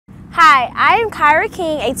Hi, I am Kyra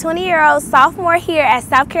King, a 20-year-old sophomore here at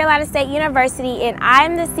South Carolina State University, and I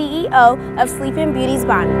am the CEO of Sleeping BeautieZzz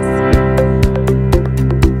Bonnets.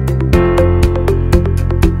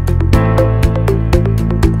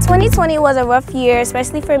 2020 was a rough year,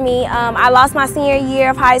 especially for me. I lost my senior year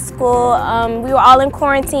of high school. We were all in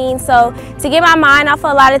quarantine, so to get my mind off a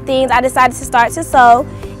lot of things, I decided to start to sew.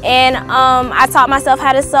 And I taught myself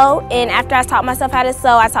how to sew, and after I taught myself how to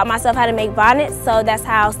sew, I taught myself how to make bonnets. So that's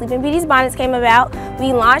how Sleeping BeautieZzz Bonnets came about.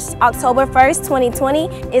 We launched October 1st, 2020.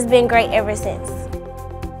 It's been great ever since.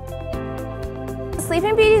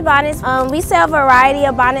 Sleeping BeautieZzz Bonnets, we sell a variety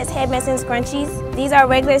of bonnets, headbands, and scrunchies. These are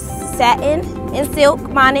regular satin and silk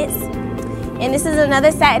bonnets. And this is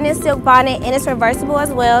another satin and silk bonnet, and it's reversible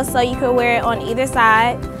as well, so you can wear it on either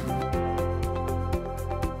side.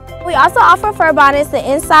 We also offer fur bonnets.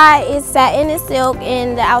 The inside is satin and silk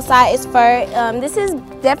and the outside is fur. This is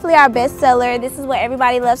definitely our best seller. This is what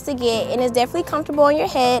everybody loves to get, and it's definitely comfortable on your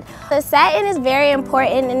head. The satin is very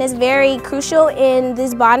important and it's very crucial in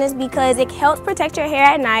these bonnets because it helps protect your hair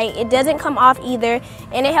at night. It doesn't come off either,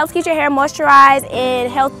 and it helps keep your hair moisturized and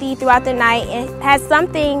healthy throughout the night, and it has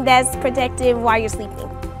something that's protective while you're sleeping.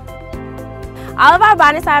 All of our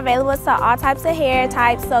bonnets are available to all types of hair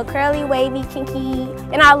types, so curly, wavy, kinky.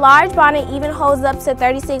 And our large bonnet even holds up to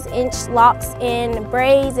 36-inch locks and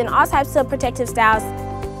braids and all types of protective styles.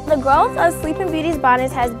 The growth of Sleeping BeautieZzz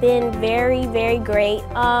Bonnets has been very, very great.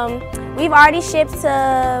 We've already shipped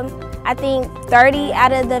to, I think, 30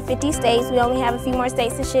 out of the 50 states. We only have a few more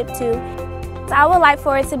states to ship to. I would like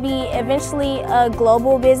for it to be eventually a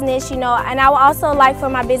global business, and I would also like for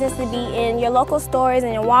my business to be in your local stores,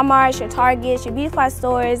 in your Walmarts, your Targets, your BeautieZzz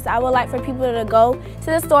stores. I would like for people to go to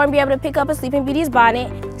the store and be able to pick up a Sleeping BeautieZzz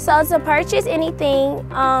bonnet. So to purchase anything,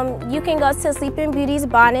 you can go to Sleeping BeautieZzz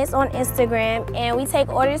Bonnets on Instagram, and we take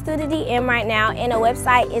orders through the DM right now, and a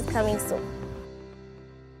website is coming soon.